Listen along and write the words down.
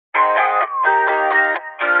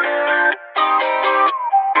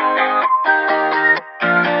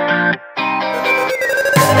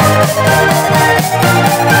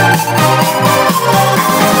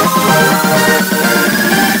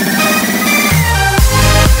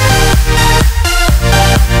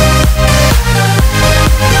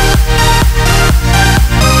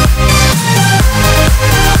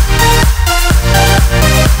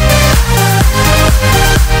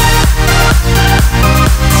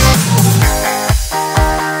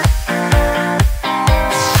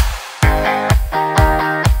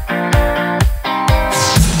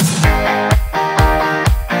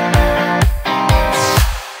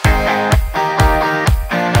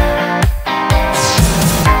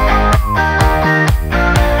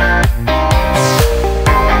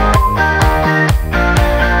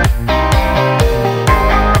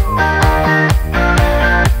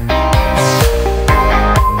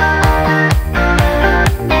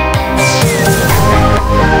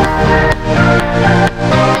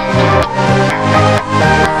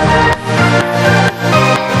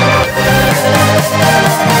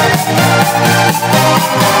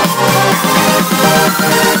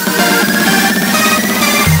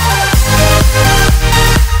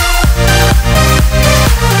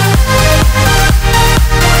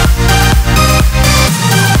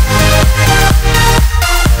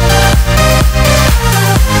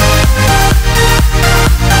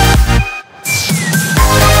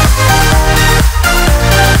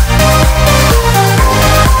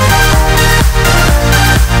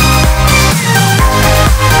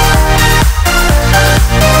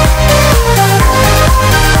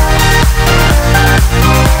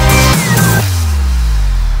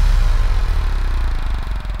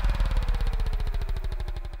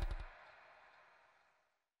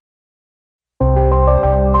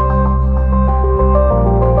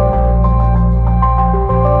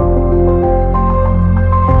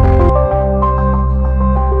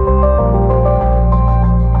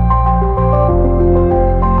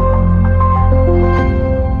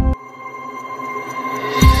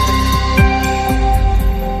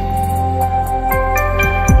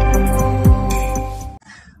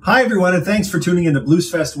Hi, everyone, and thanks for tuning in to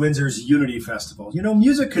Bluesfest Windsor's Unity Festival. You know,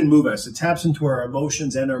 music can move us. It taps into our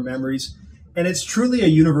emotions and our memories, and it's truly a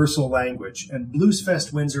universal language, and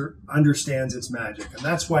Bluesfest Windsor understands its magic, and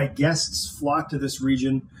that's why guests flock to this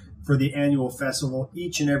region for the annual festival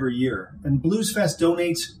each and every year. And Bluesfest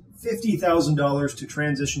donates $50,000 to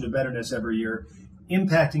Transition to Betterness every year,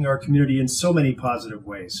 impacting our community in so many positive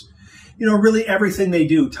ways. You know, really everything they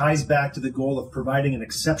do ties back to the goal of providing an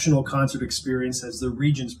exceptional concert experience as the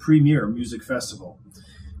region's premier music festival.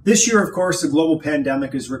 This year, of course, the global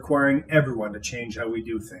pandemic is requiring everyone to change how we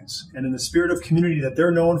do things. And in the spirit of community that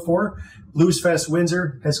they're known for, Bluesfest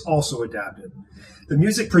Windsor has also adapted. The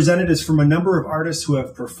music presented is from a number of artists who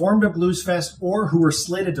have performed at Bluesfest or who are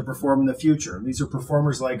slated to perform in the future. These are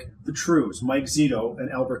performers like The Trues, Mike Zito,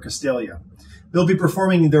 and Albert Castella. They'll be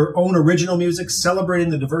performing their own original music, celebrating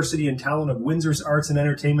the diversity and talent of Windsor's arts and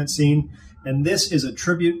entertainment scene. And this is a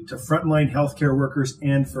tribute to frontline healthcare workers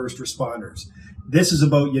and first responders. This is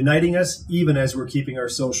about uniting us, even as we're keeping our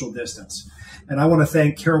social distance. And I want to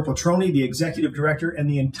thank Carol Petroni, the executive director, and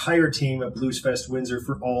the entire team at Bluesfest Windsor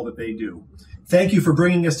for all that they do. Thank you for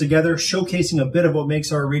bringing us together, showcasing a bit of what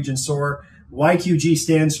makes our region soar. YQG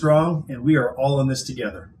stands strong, and we are all in this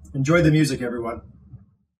together. Enjoy the music, everyone.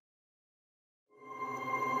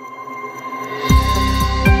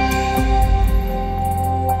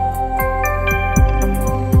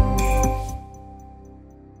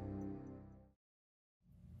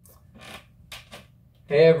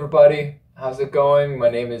 Hey everybody, how's it going? My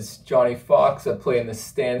name is Jonny Fox. I play in the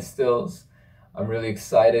Standstills. I'm really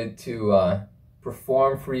excited to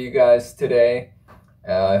perform for you guys today.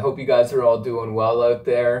 I hope you guys are all doing well out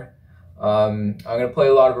there. I'm going to play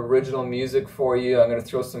a lot of original music for you. I'm going to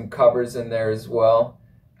throw some covers in there as well.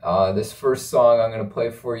 This first song I'm going to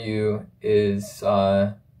play for you is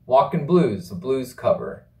Walkin' Blues, a blues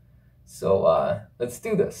cover. So let's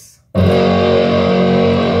do this.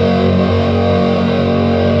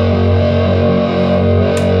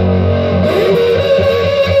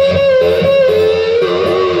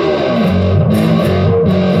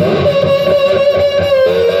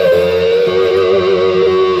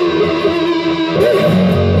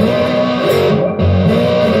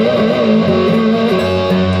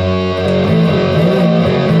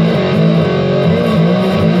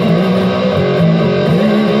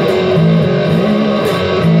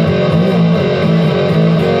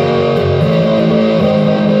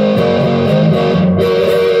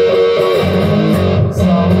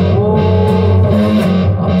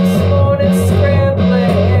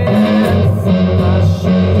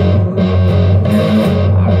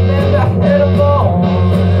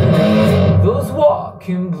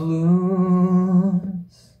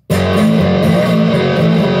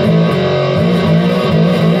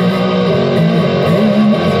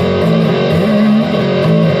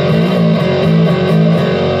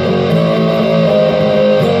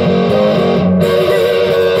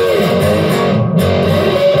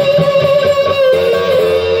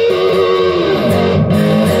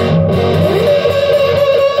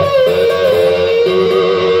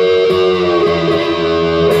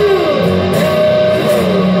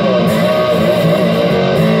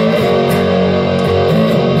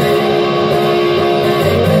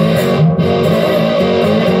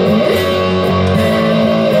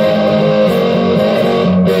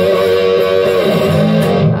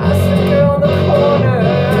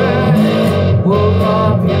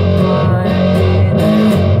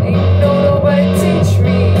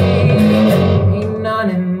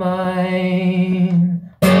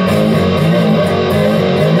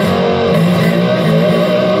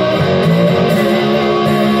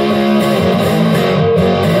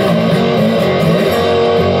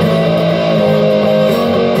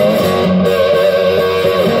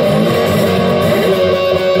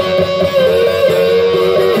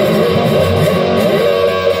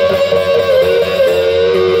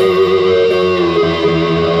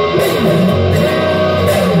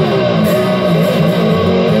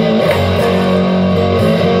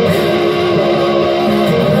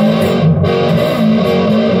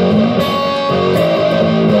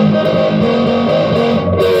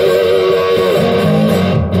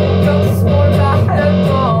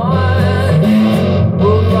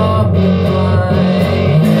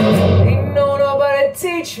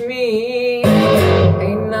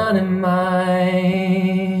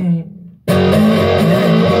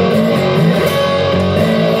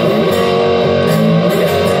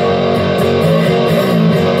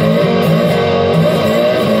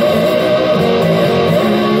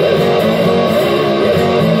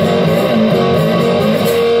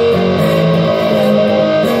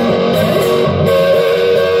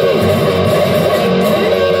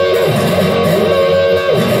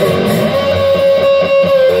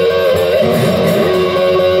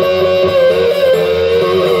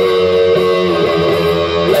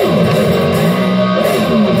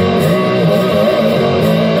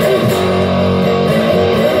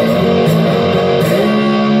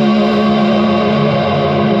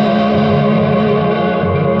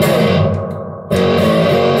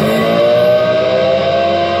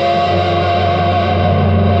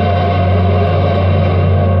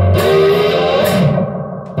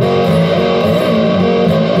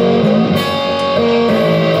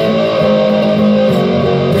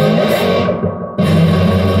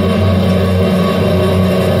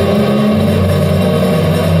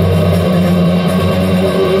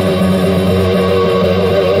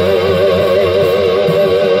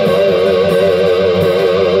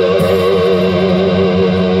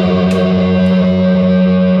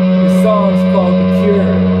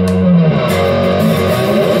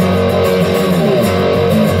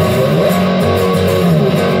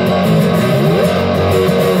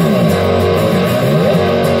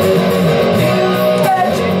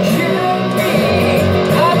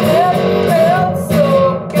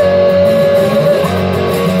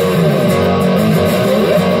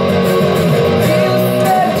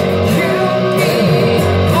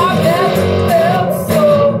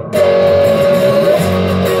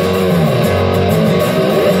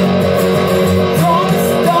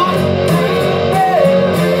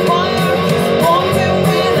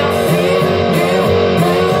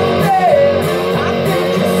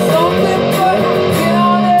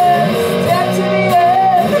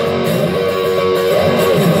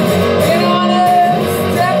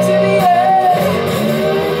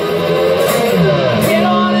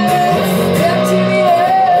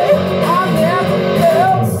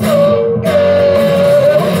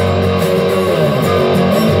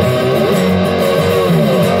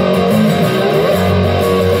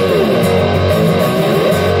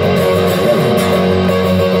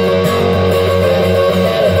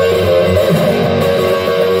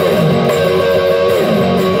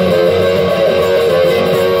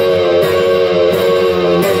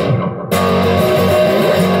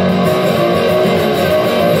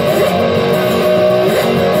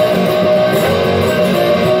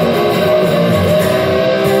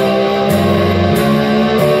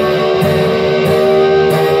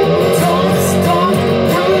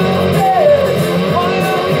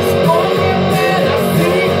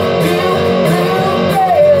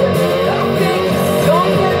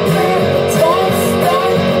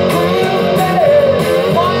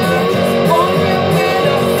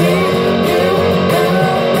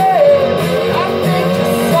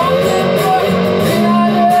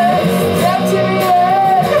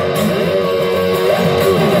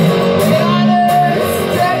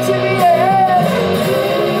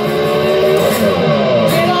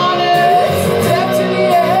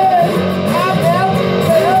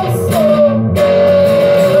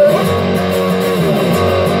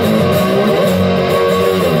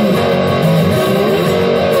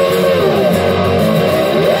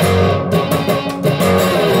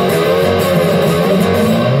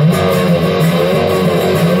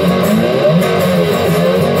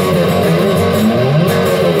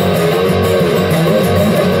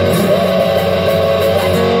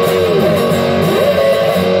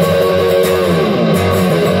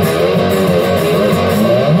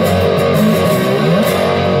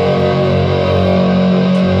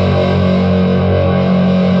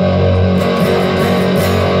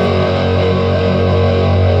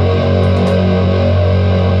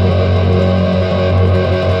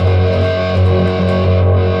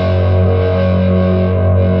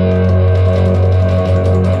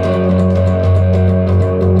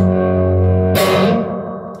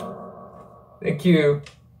 Thank you.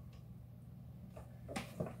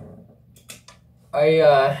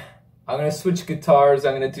 I'm gonna switch guitars.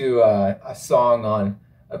 I'm gonna do a song on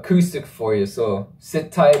acoustic for you. So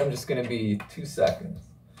sit tight. I'm just gonna be 2 seconds.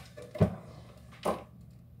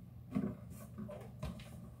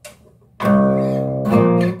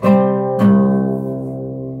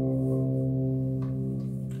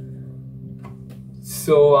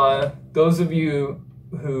 So those of you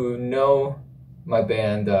who know my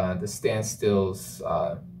band, the Standstills,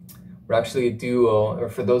 we're actually a duo, or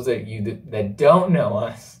for those of you that don't know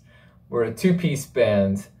us, we're a two-piece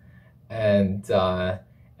band, and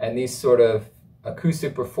these sort of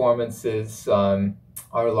acoustic performances are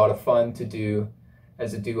a lot of fun to do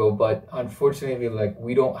as a duo. But unfortunately, like,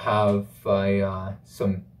 we don't have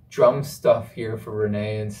some drum stuff here for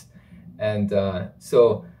Renee, and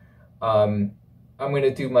so I'm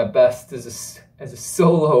gonna do my best as a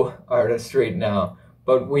solo artist right now.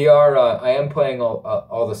 But we are, I am playing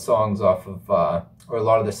all the songs off of, or a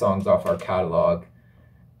lot of the songs off our catalog.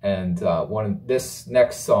 And this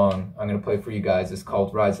next song I'm going to play for you guys is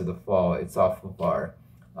called Rise of the Fall. It's off of our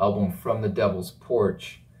album From the Devil's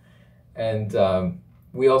Porch. And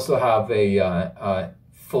we also have a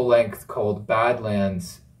full length called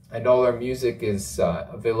Badlands. And all our music is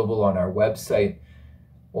available on our website.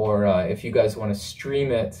 Or if you guys want to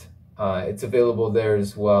stream it, it's available there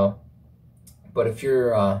as well. But if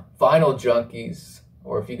you're vinyl junkies,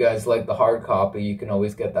 or if you guys like the hard copy, you can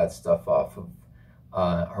always get that stuff off of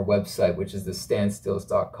our website, which is the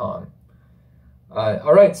standstills.com.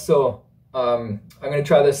 All right, so I'm going to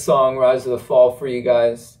try this song, Rise of the Fall, for you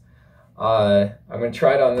guys. I'm going to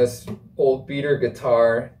try it on this old beater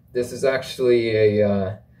guitar. This is actually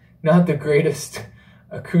not the greatest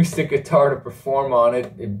acoustic guitar to perform on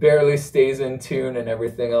it. It barely stays in tune and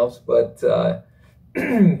everything else, but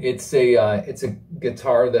it's a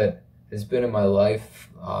guitar that has been in my life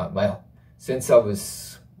since I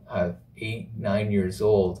was 8, 9 years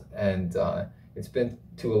old, and it's been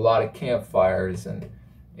to a lot of campfires, and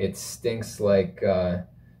it stinks like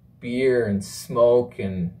beer and smoke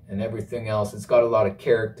and everything else. It's got a lot of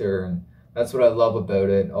character, and that's what I love about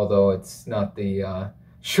it, although it's not the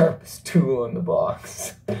sharpest tool in the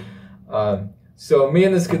box. So me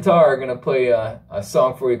and this guitar are gonna play a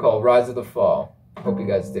song for you called Rise of the Fall. Hope you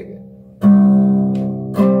guys dig it.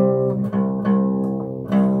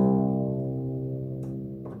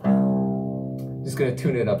 Just gonna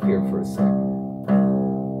tune it up here for a second.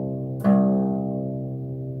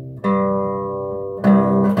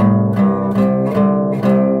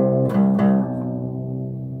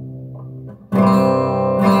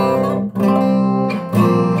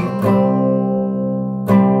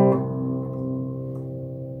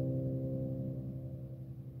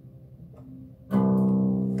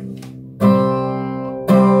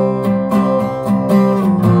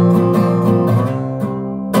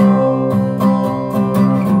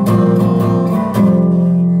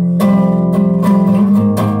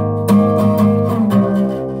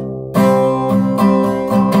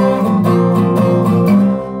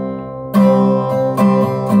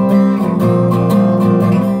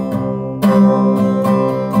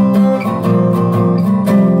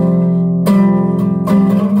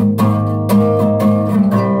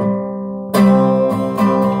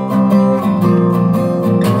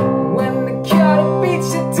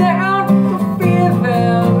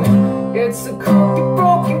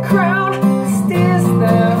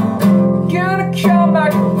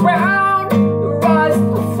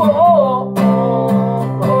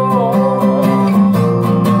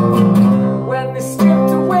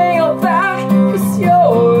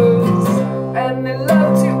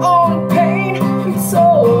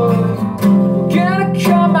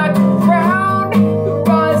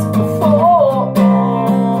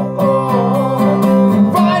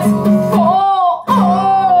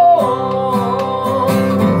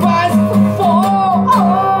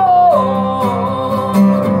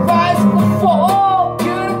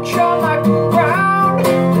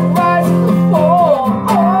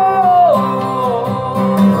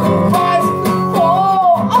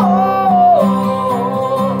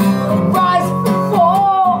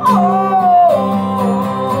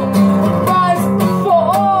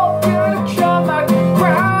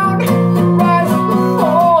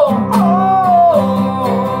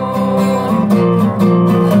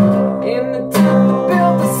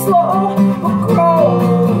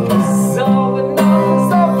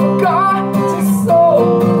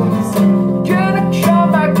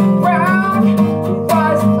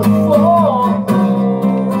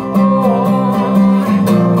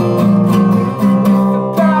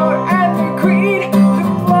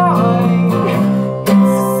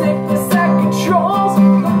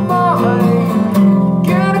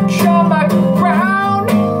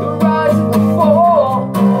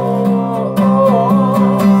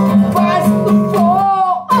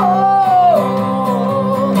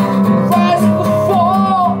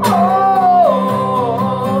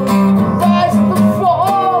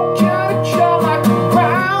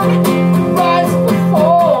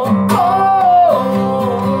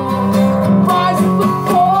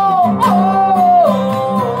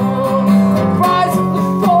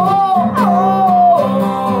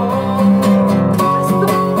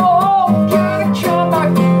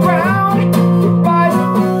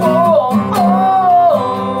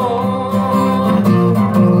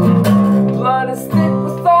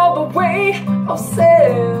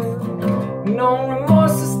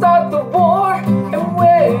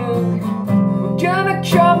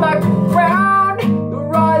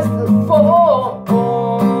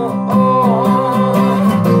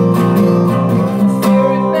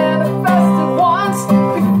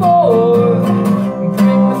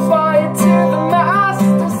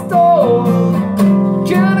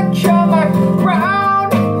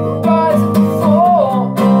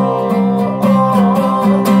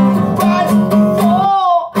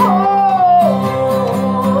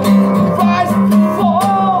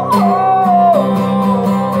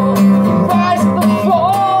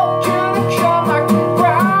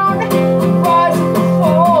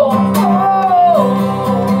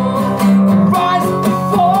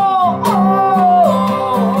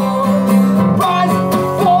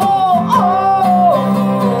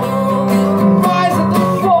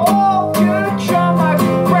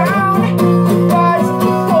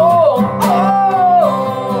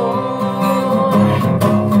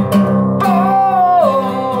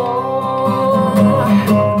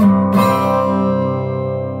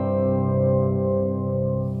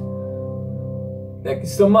 Thank you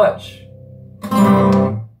so much.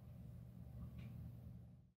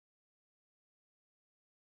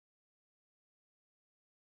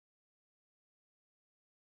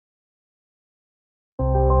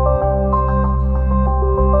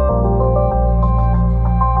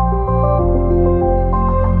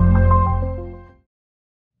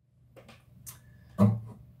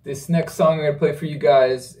 This next song I'm going to play for you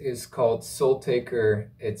guys is called Soul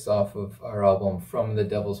Taker. It's off of our album From the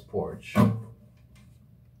Devil's Porch.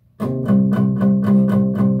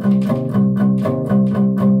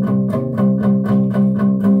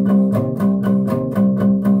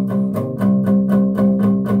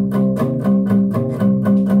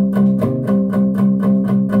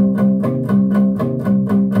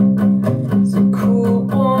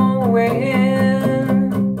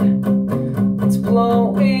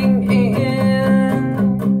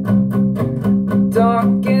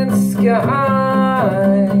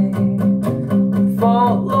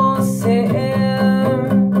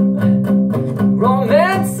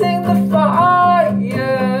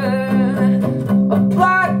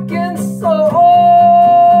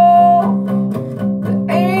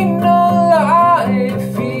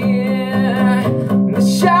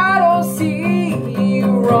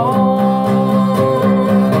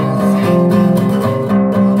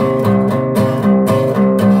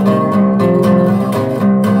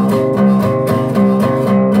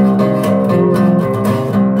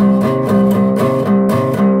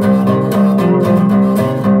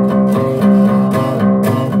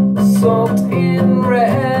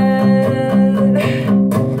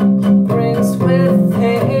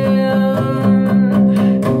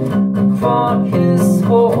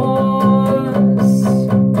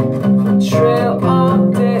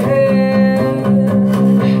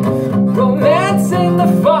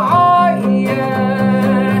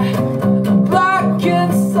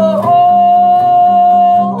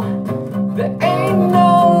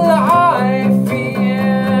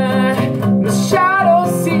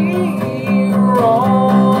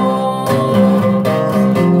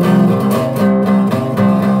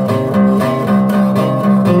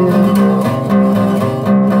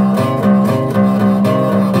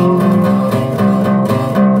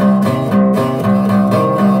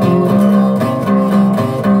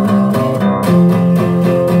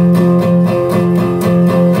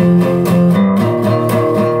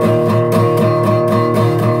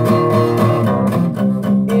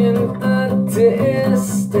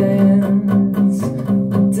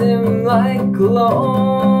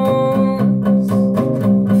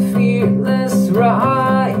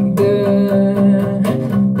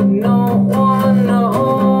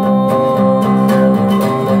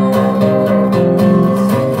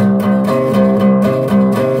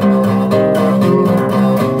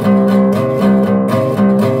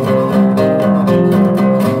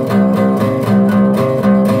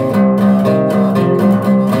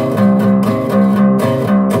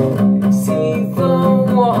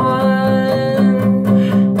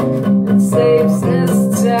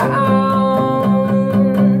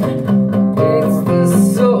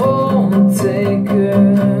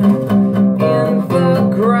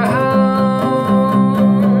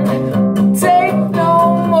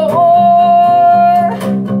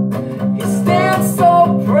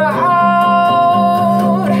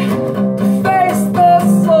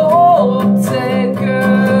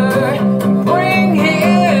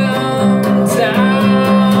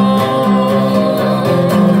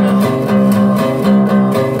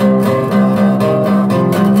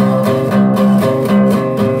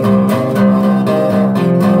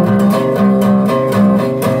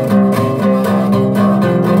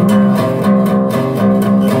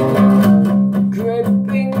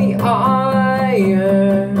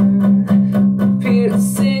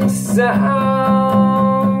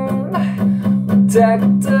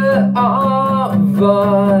 Protector of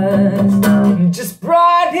us, just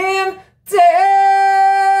brought him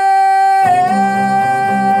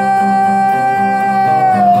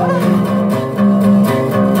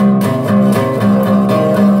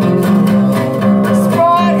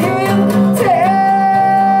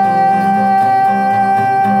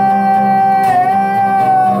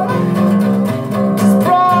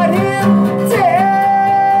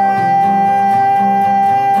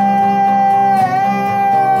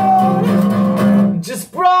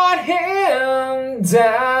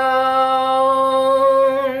down.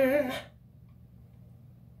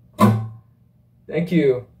 Thank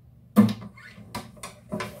you.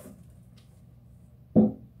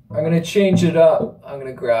 I'm gonna change it up. I'm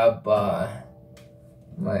gonna grab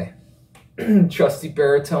my trusty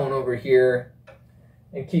baritone over here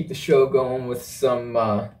and keep the show going with some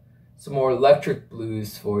some more electric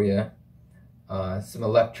blues for you, some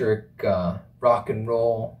electric rock and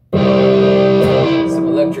roll, some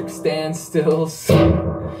electric standstills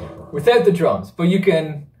without the drums, but you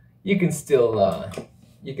can still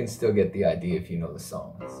get the idea if you know the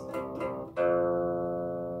songs.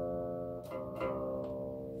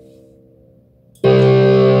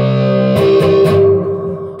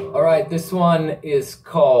 All right, this one is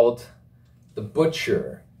called The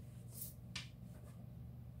Butcher.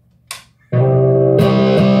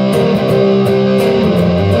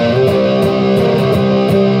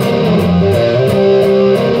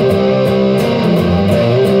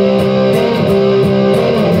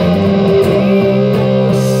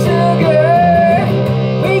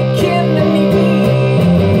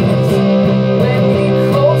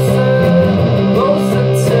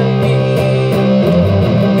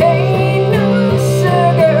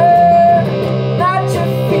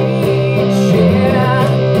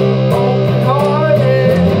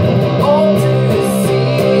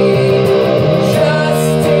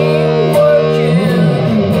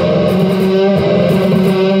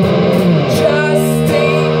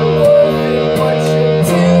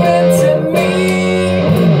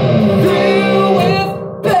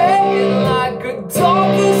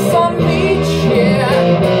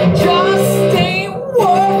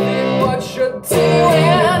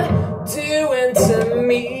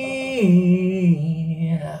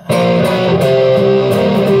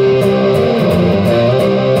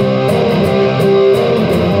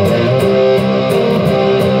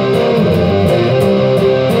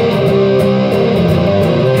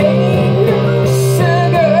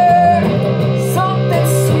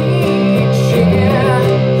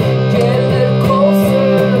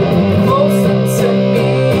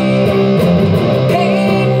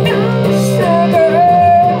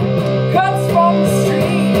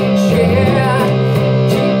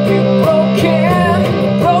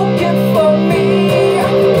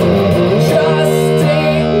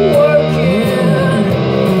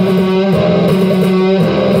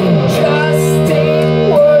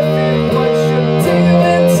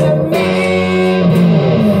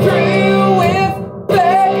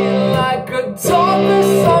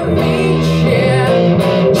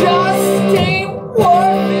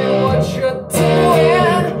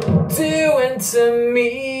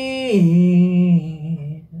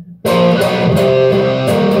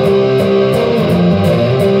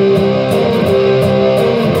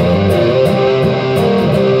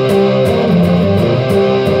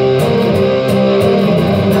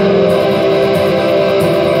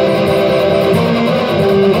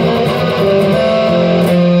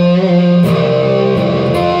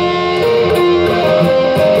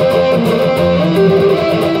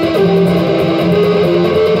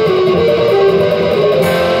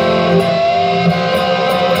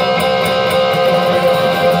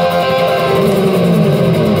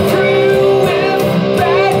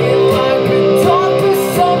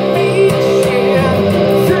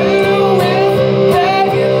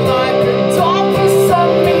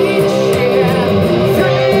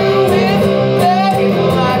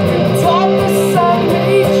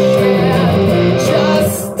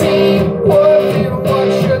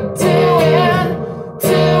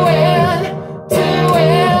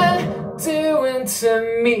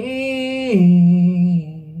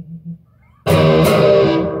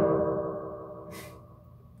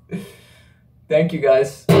 Thank you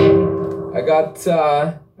guys. I'm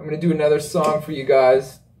gonna do another song for you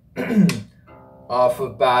guys off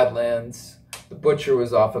of Badlands. The Butcher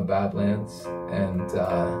was off of Badlands, and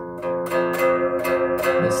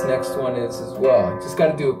this next one is as well. Just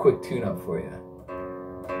gotta do a quick tune-up for you.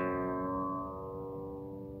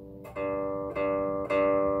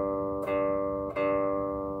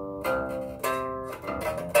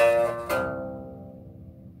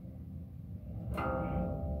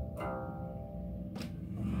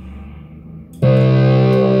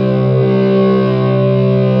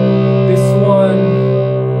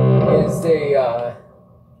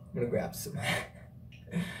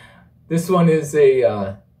 This one is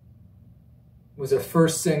was a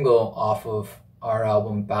first single off of our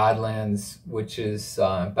album Badlands, which is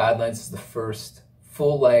Badlands is the first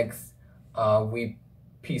full length we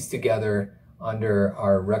pieced together under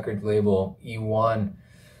our record label E1,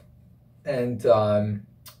 and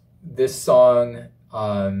this song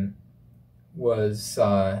was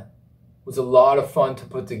a lot of fun to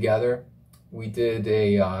put together. We did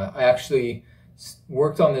I actually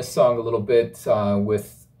worked on this song a little bit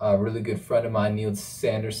with a really good friend of mine, Neil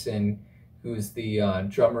Sanderson, who's the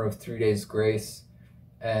drummer of 3 Days Grace.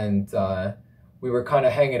 And we were kind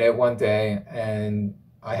of hanging out one day, and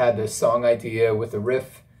I had this song idea with a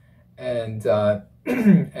riff, and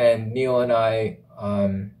and Neil and I,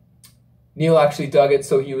 Neil actually dug it,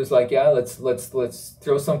 so he was like, yeah, let's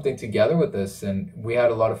throw something together with this, and we had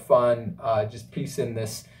a lot of fun just piecing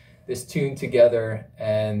this tune together.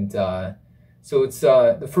 And so it's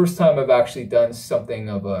the first time I've actually done something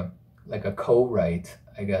of a co-write,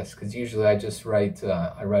 I guess, because usually I just write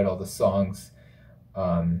I write all the songs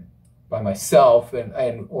by myself,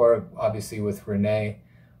 and or obviously with Renee.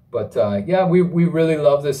 But yeah, we really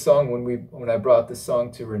love this song. When I brought this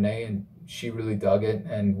song to Renee, and she really dug it,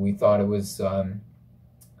 and we thought it was a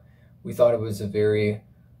very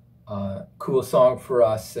cool song for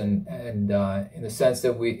us, and in the sense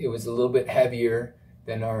that it was a little bit heavier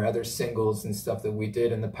than our other singles and stuff that we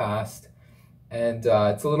did in the past, and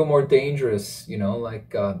it's a little more dangerous, you know.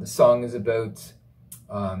 Like the song is about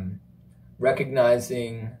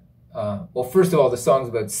recognizing. Well, first of all, the song's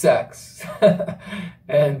about sex,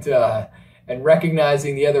 and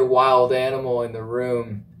recognizing the other wild animal in the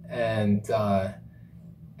room, and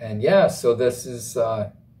yeah. So this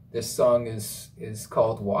song is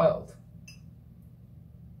called Wild.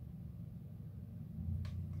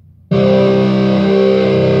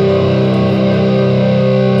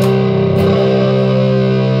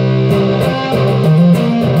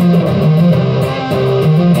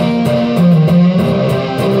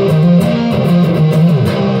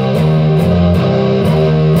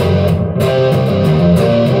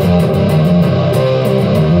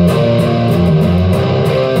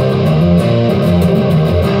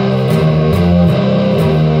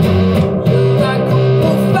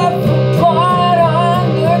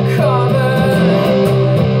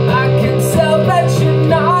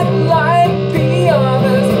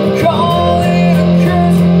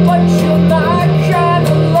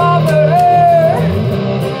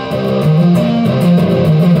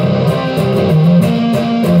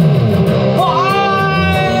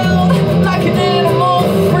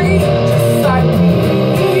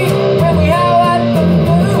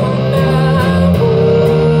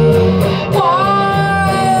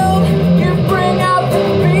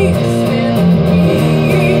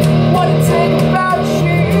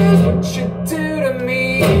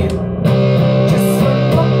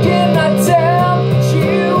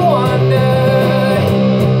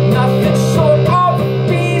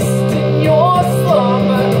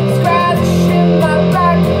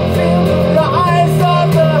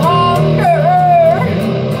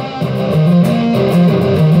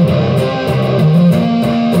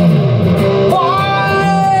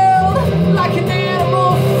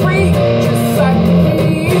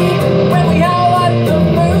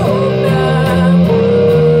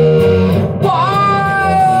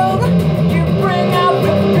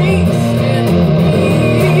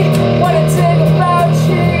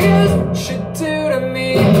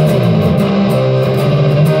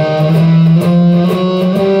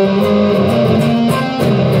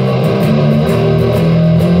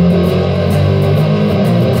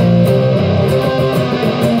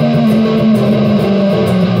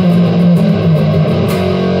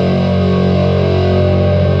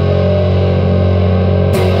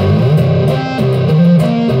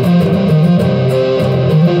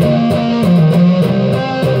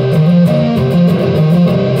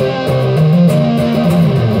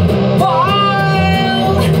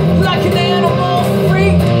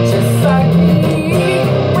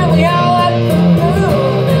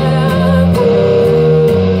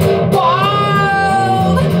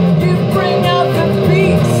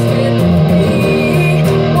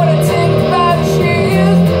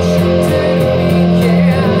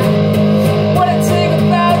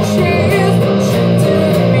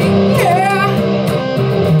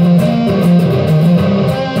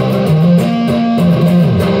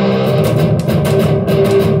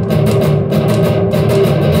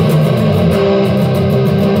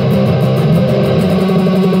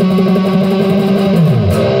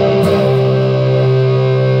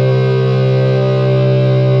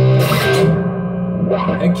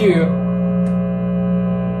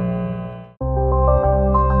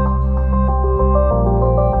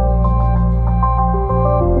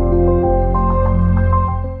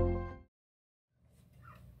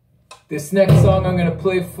 This next song I'm going to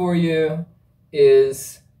play for you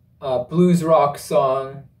is a blues rock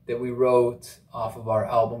song that we wrote off of our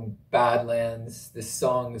album Badlands. This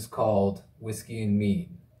song is called Whiskey and Mead.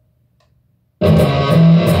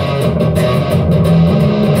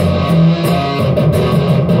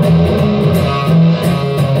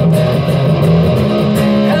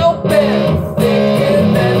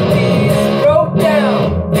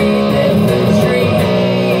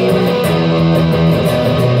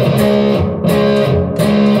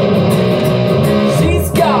 She's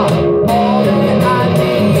got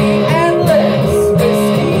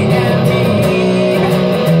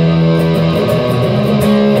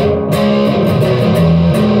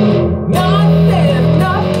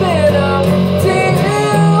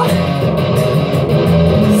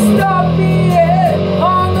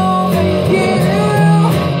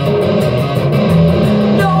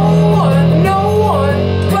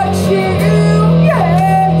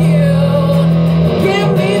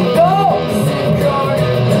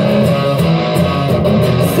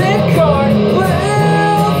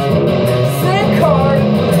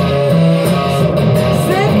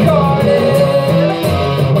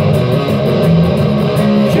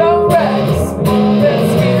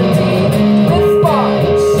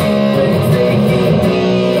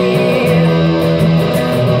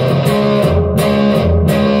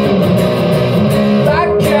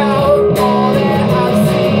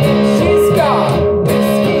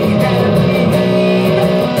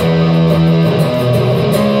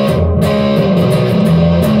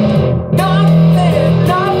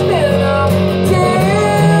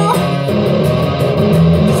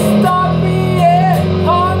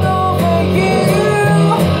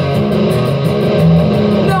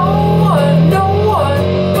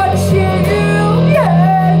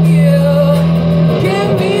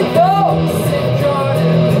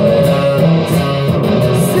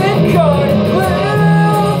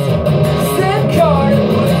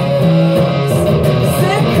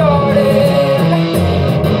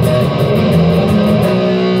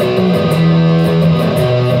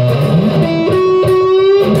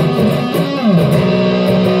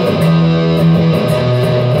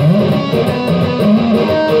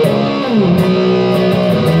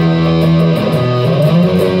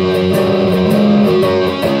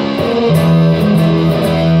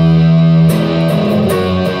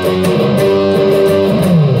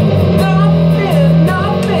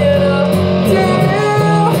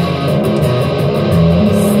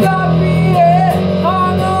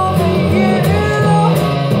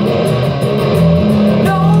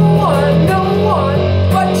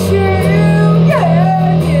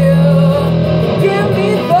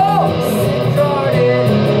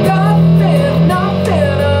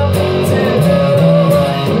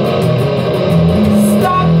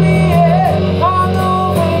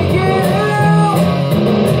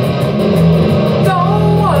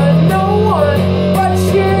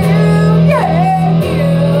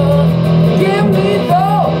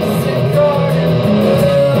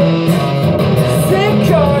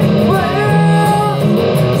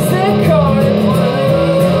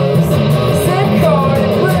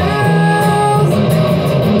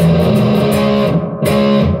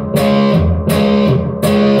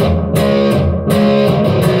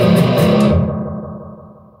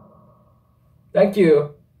thank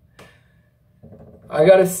you. I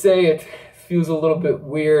gotta say, it feels a little bit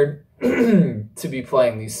weird to be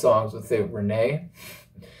playing these songs without Renee,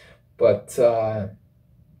 but I'm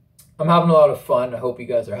having a lot of fun. I hope you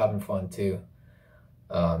guys are having fun too.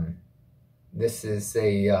 This is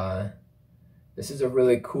a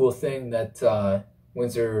really cool thing that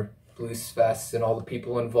Windsor Bluesfest and all the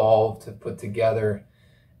people involved have put together,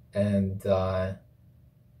 and I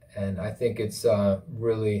think it's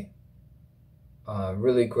really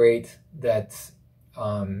great that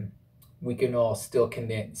we can all still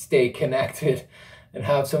stay connected and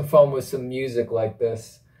have some fun with some music like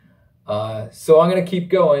this. So I'm gonna keep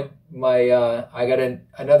going. I got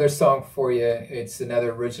another song for you. It's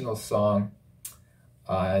another original song.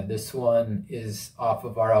 This one is off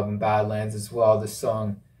of our album Badlands as well. This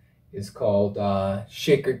song is called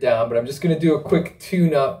Shake Her Down, but I'm just gonna do a quick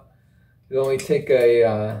tune-up. It'll only take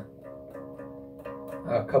a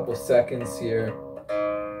couple seconds here.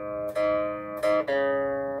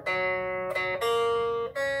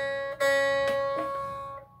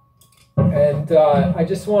 And I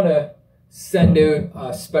just want to send out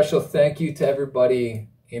a special thank you to everybody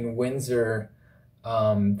in Windsor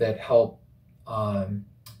that helped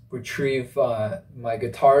retrieve my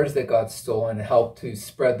guitars that got stolen, and helped to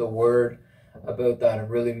spread the word about that. It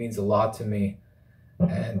really means a lot to me.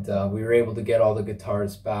 And we were able to get all the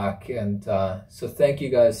guitars back. And so thank you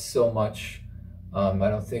guys so much. I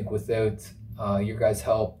don't think without your guys'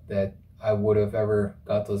 help that I would have ever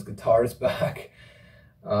got those guitars back.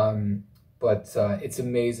 But it's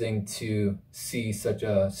amazing to see such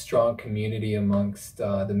a strong community amongst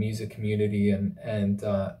the music community and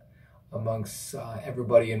amongst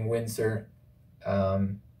everybody in Windsor.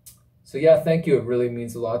 So yeah, thank you. It really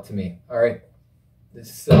means a lot to me. All right,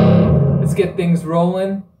 let's get things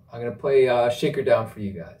rolling. I'm going to play Shake Her Down for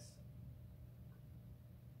you guys.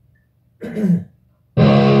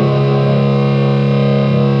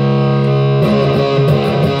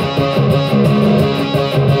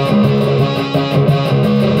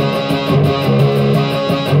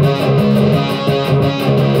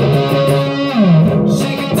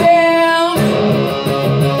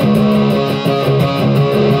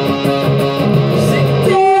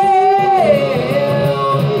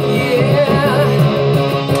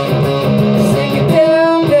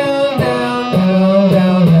 Down, down, down, down,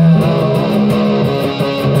 down.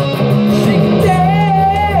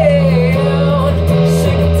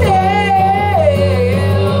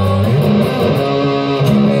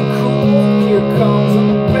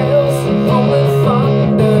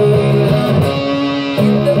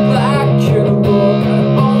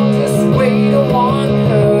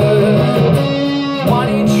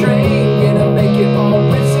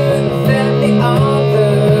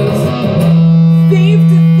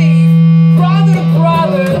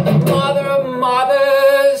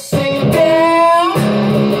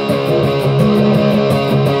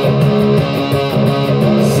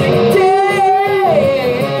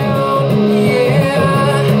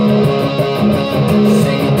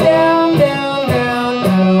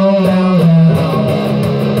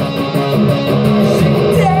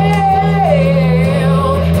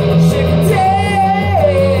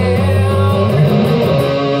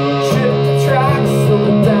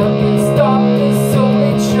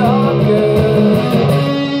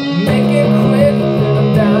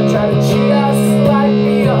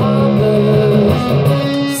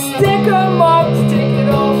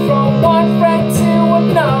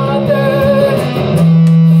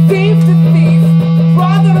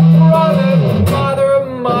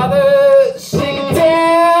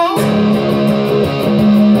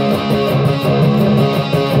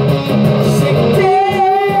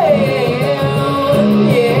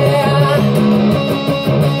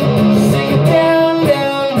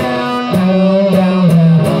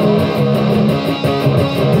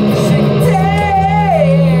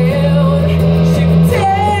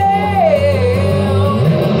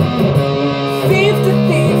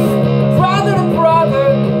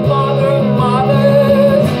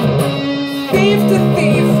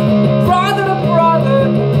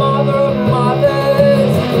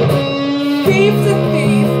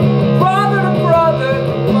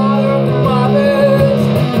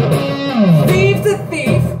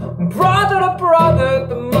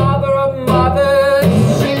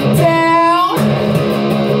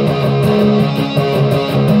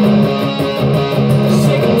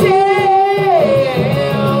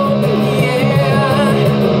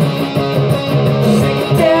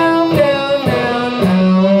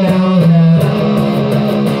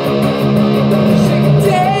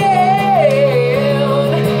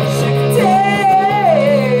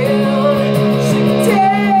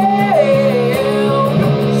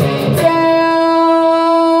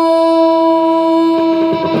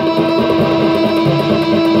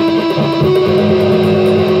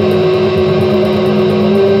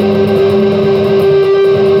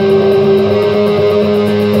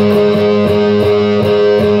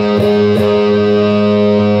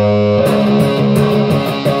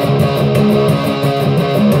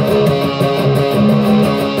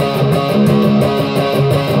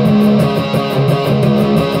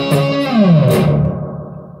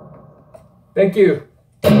 Thank you.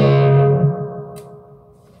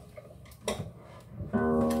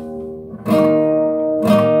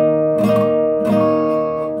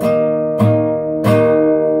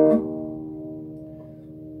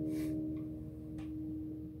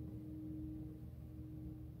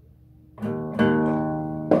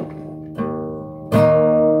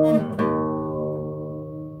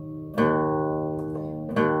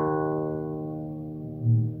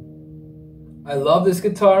 I love this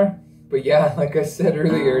guitar, but yeah, like I said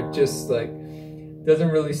earlier, it just like doesn't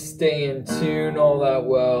really stay in tune all that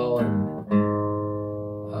well, and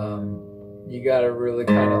you gotta really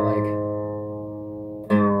kind of like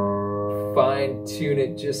fine tune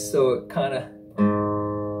it just so it kind of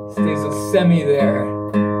stays a semi there.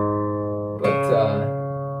 But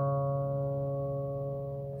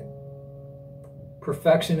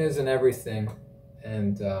perfection isn't everything,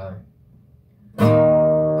 and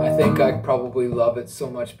I think I probably love it so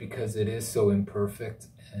much because it is so imperfect,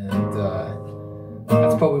 and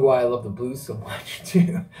that's probably why I love the blues so much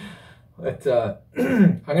too. But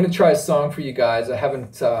I'm gonna try a song for you guys. I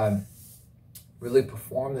haven't really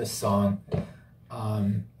performed this song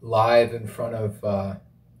live in front of an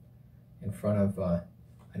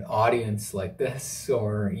audience like this,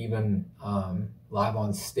 or even live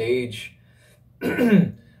on stage.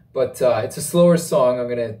 But it's a slower song. I'm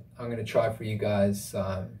gonna try for you guys.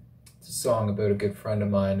 It's a song about a good friend of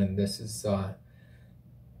mine, and this is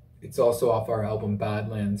it's also off our album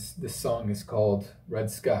Badlands. This song is called Red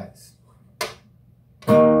Skies.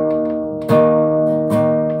 I'm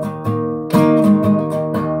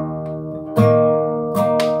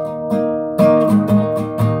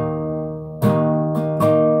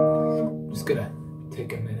just gonna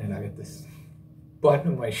take a minute. I got this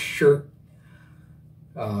button of my shirt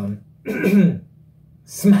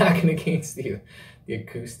smacking against the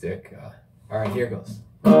acoustic. All right, here goes.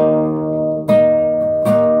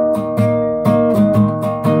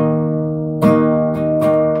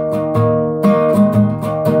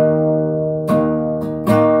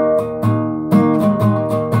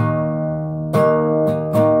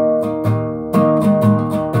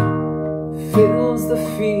 Fills the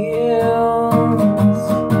fields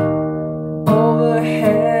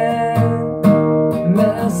overhead,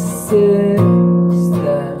 messages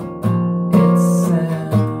that it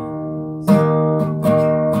sends,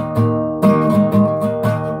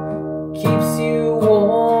 keeps you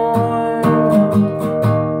warm,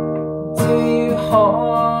 do you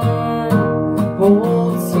harm,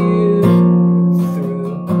 holds you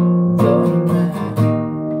through the night.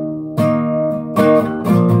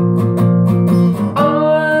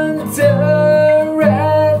 Under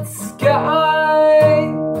red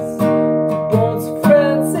skies, bones of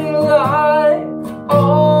frenzy lie,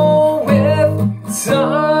 all with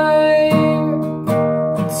time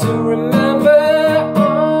to remember.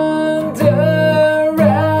 Under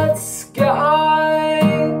red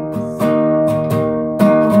skies,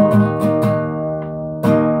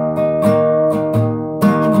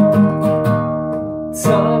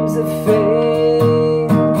 times of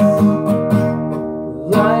fades,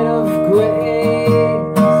 light of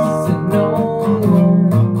grace that no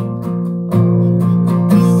one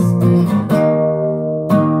understands.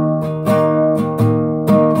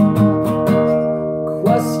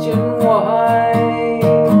 Question why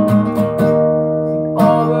the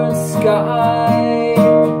auburn sky,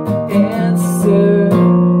 answer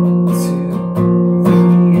to the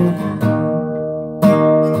end.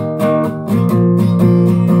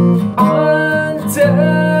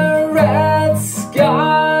 Under red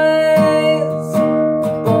skies,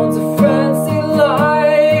 bones of frenzy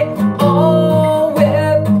lie, all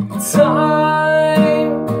with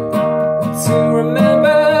time to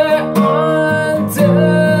remember.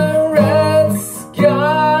 Under red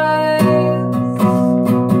skies,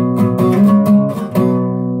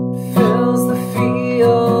 fills the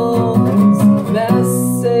fields,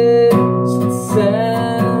 message that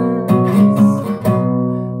sends.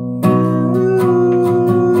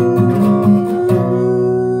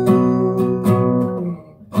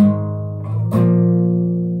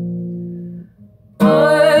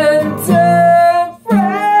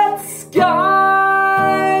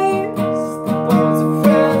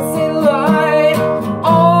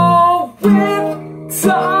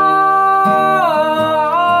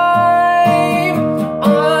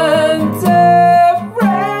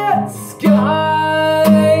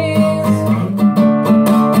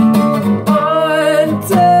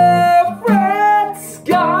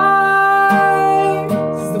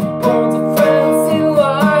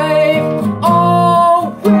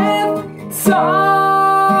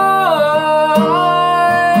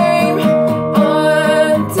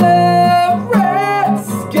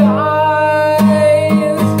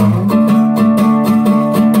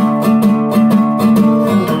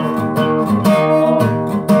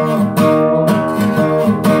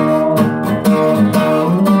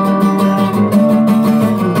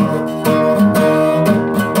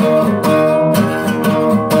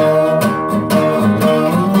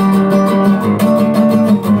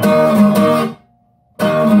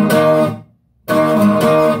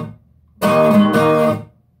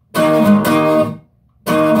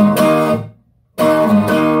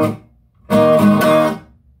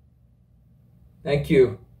 Thank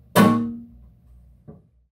you.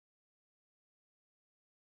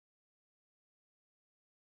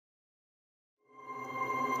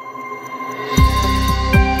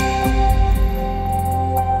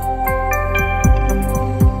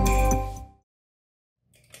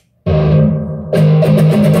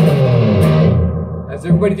 How's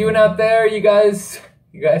everybody doing out there? You guys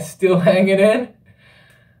still hanging in?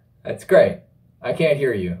 That's great. I can't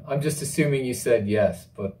hear you. I'm just assuming you said yes.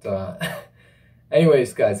 But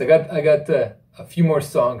anyways, guys, I got a few more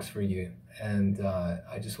songs for you, and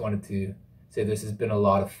I just wanted to say this has been a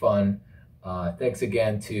lot of fun. Thanks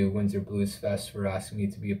again to Windsor Blues Fest for asking me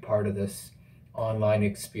to be a part of this online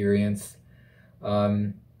experience.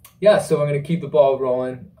 Yeah, so I'm gonna keep the ball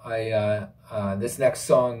rolling. This next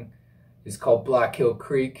song is called Black Hill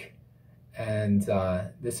Creek, and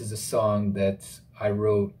this is a song that I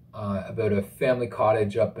wrote about a family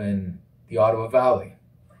cottage up in the Ottawa Valley.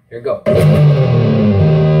 Here we go.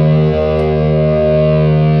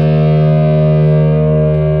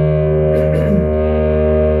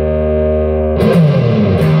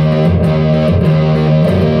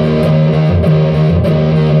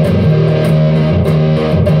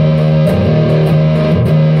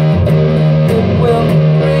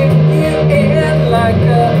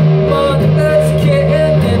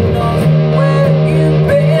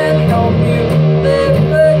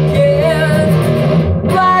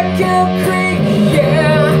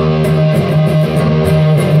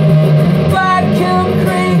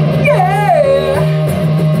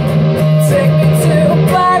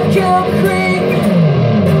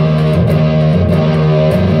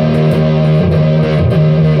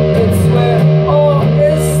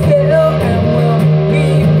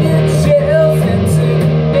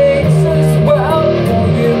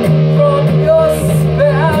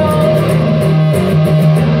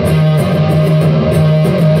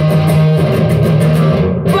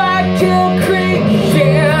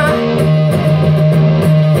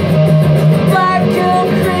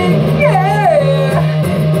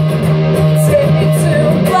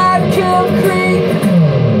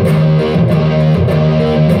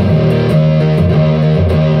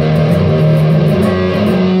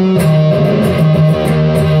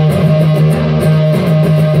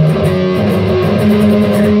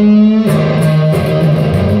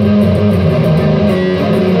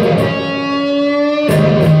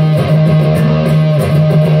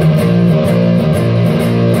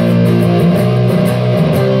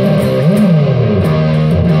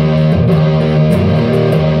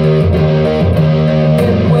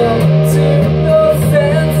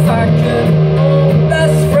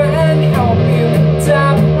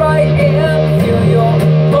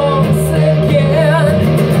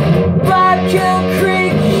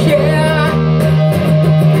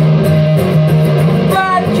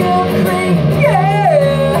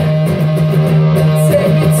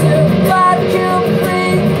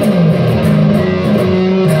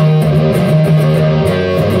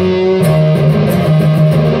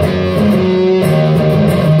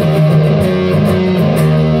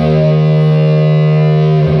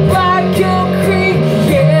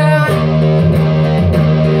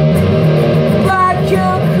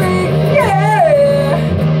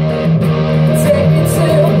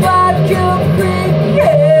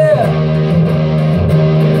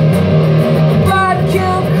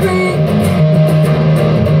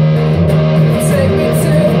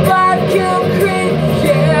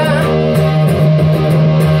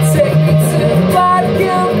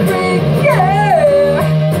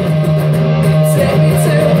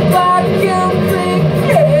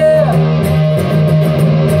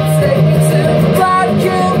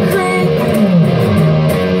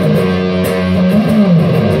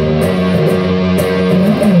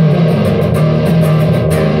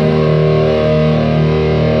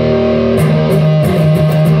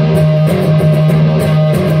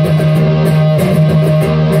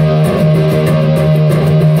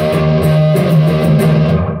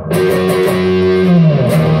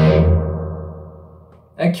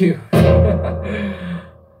 Thank you.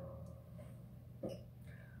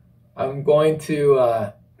 I'm going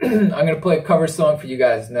to play a cover song for you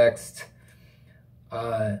guys next.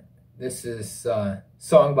 This is a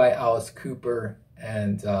song by Alice Cooper,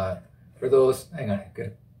 and for those, hang on, I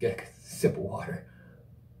gotta get a sip of water.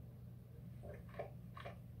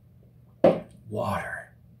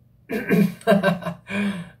 Water.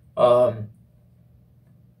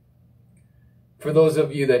 For those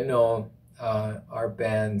of you that know our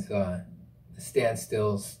band, the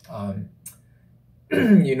Standstills,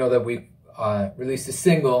 you know that we released a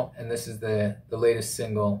single, and this is the latest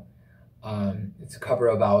single. It's a cover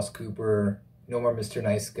of Alice Cooper, No More Mr.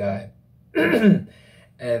 Nice Guy.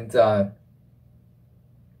 And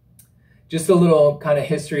just a little kind of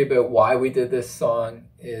history about why we did this song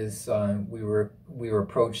is we were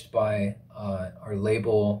approached by our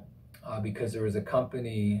label because there was a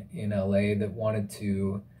company in LA that wanted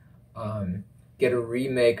to get a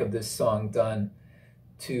remake of this song done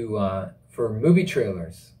for movie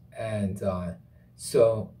trailers. And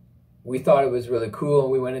so we thought it was really cool.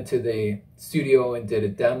 We went into the studio and did a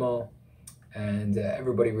demo, and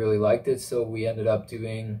everybody really liked it. So we ended up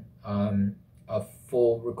doing a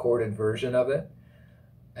full recorded version of it,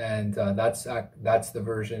 and that's the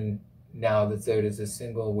version now that's out as a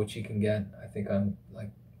single, which you can get, I think, on like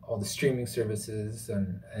all the streaming services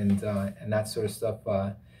and that sort of stuff.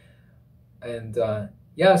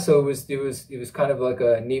 Yeah, so it was kind of like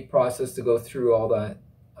a neat process to go through all that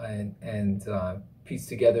and piece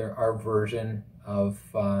together our version of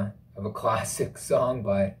a classic song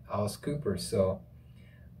by Alice Cooper. So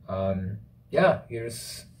yeah,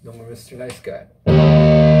 here's No More Mr. Nice Guy.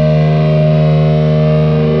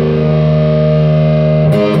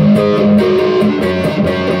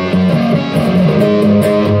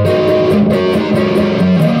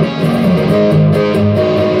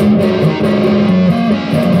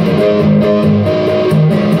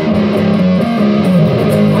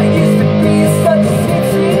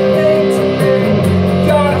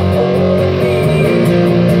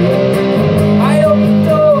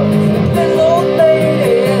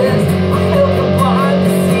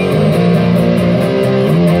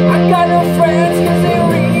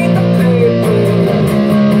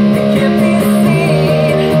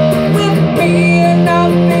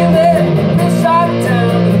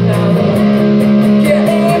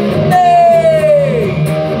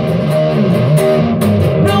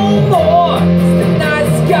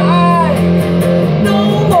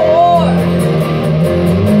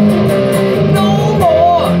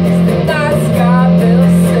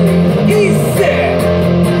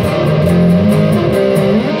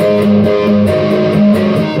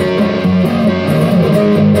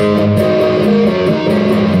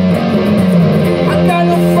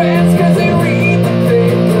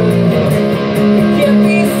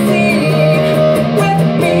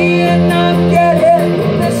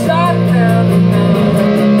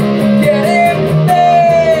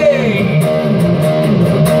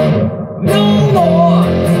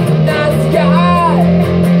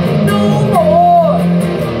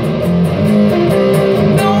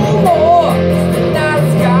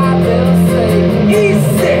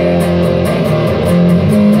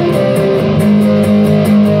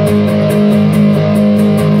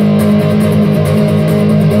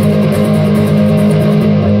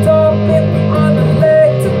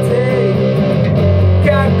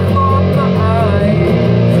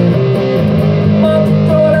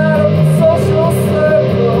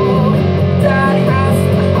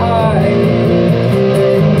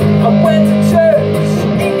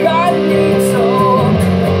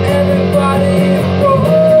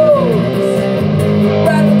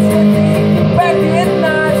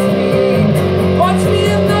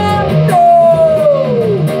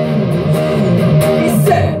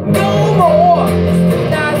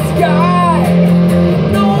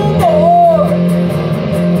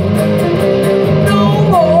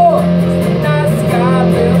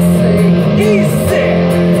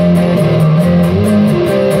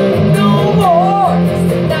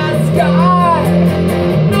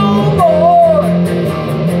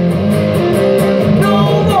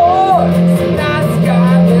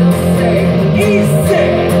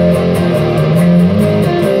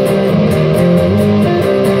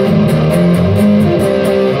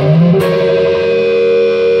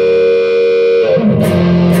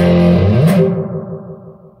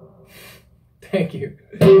 Thank you.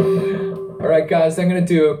 All right, guys, I'm going to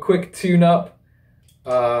do a quick tune-up,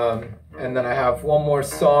 and then I have one more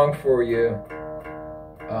song for you.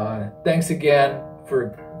 Thanks again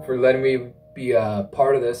for letting me be a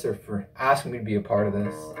part of this, or for asking me to be a part of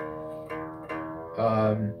this.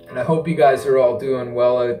 And I hope you guys are all doing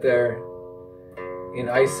well out there in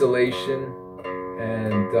isolation,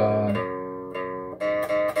 and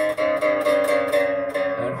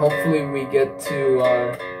hopefully we get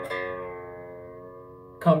to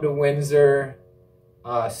come to Windsor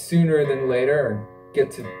sooner than later, or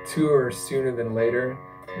get to tour sooner than later,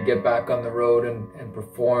 and get back on the road and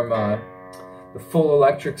perform the full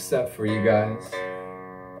electric set for you guys.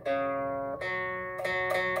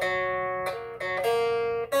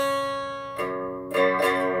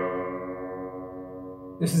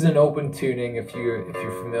 This is an open tuning if you're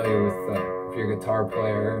familiar with if you're a guitar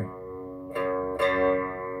player.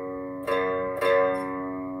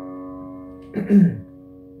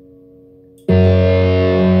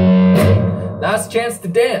 last chance to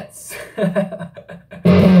dance. Alright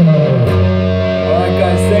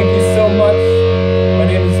guys, thank you so much. My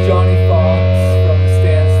name is Jonny from the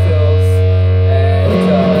Standstills, and if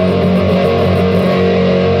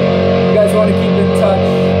you guys want to keep in touch,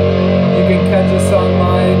 you can catch us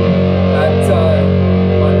online at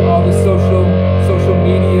on all the social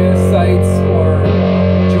media sites, or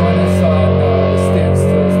join us on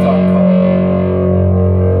thestandstills.com.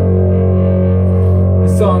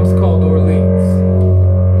 The song's called Orleans.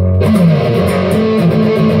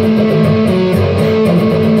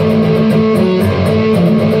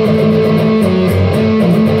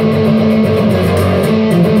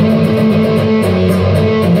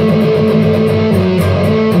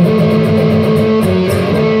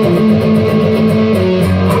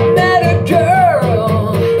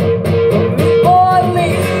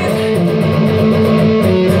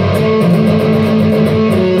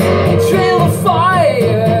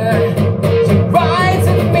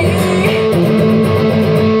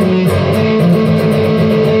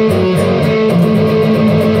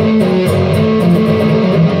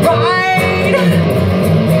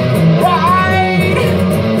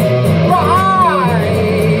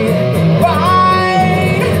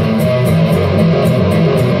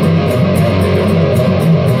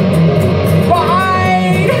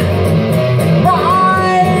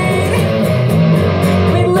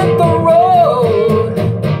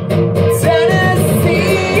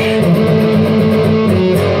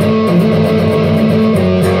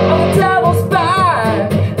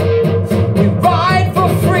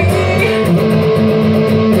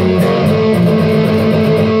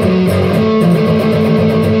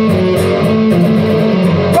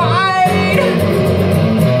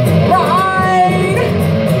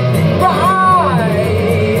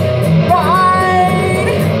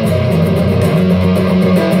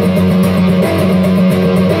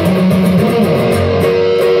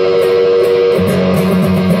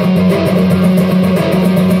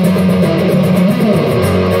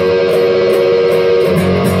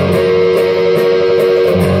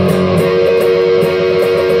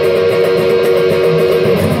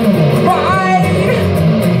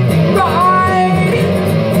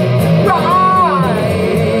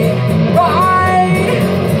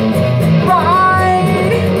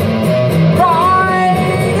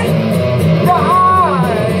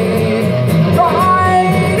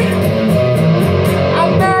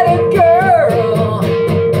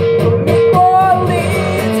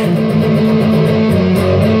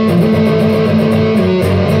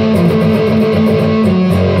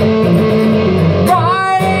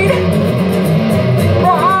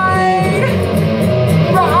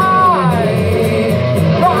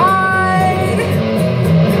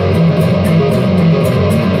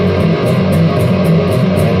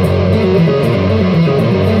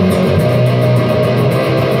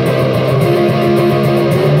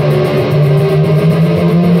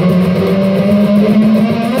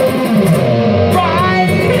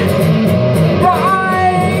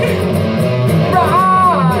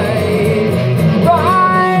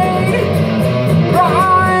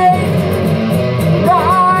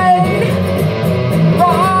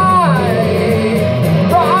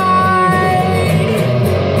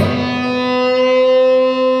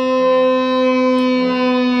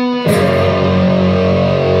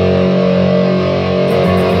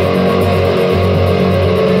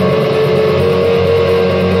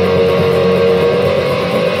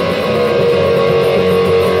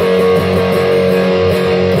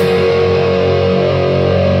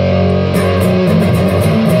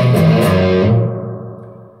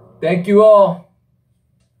 Thank you all.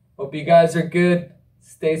 Hope you guys are good.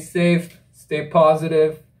 Stay safe. Stay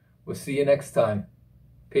positive. We'll see you next time.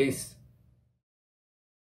 Peace.